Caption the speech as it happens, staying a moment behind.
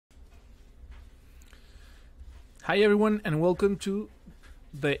Hi everyone and welcome to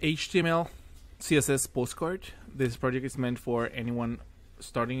the HTML CSS postcard. This project is meant for anyone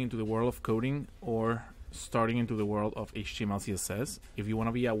starting into the world of coding or starting into the world of HTML CSS. If you want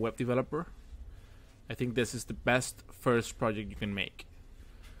to be a web developer, I think this is the best first project you can make.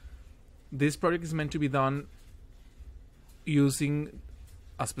 This project is meant to be done using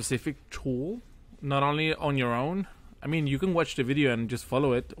a specific tool, not only on your own. I mean, you can watch the video and just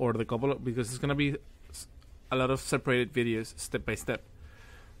follow it, or the couple of, because it's going to be a lot of separated videos step by step.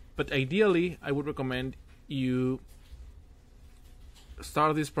 But ideally, I would recommend you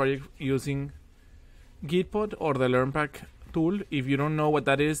start this project using Gitpod or the LearnPack tool. If you don't know what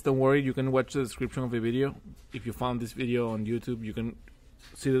that is, don't worry, you can watch the description of the video. If you found this video on YouTube, you can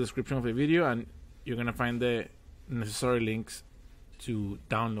see the description of the video and you're gonna find the necessary links to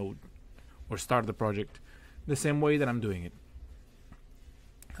download or start the project the same way that I'm doing it.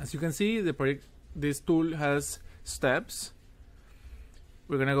 As you can see, the project, this tool has steps.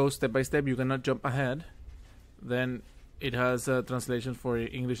 We're gonna go step by step. You cannot jump ahead. Then it has translations for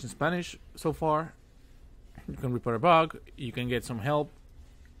English and Spanish so far. You can report a bug. You can get some help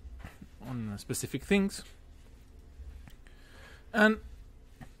on specific things. And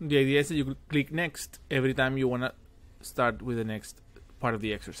the idea is that you click next every time you wanna start with the next part of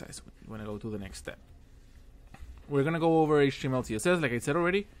the exercise. You wanna go to the next step. We're gonna go over HTML, CSS, like I said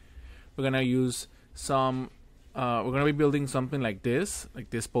already. We're gonna use some. We're gonna be building something like this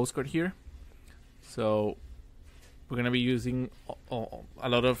postcard here. So we're gonna be using a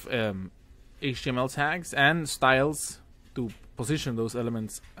lot of HTML tags and styles to position those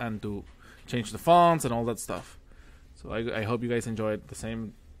elements and to change the fonts and all that stuff. So I hope you guys enjoyed the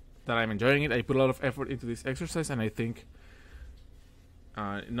same that I'm enjoying it. I put a lot of effort into this exercise, and I think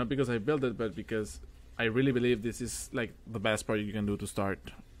not because I built it, but because I really believe this is like the best project you can do to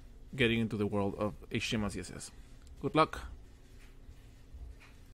start getting into the world of HTML CSS. Good luck.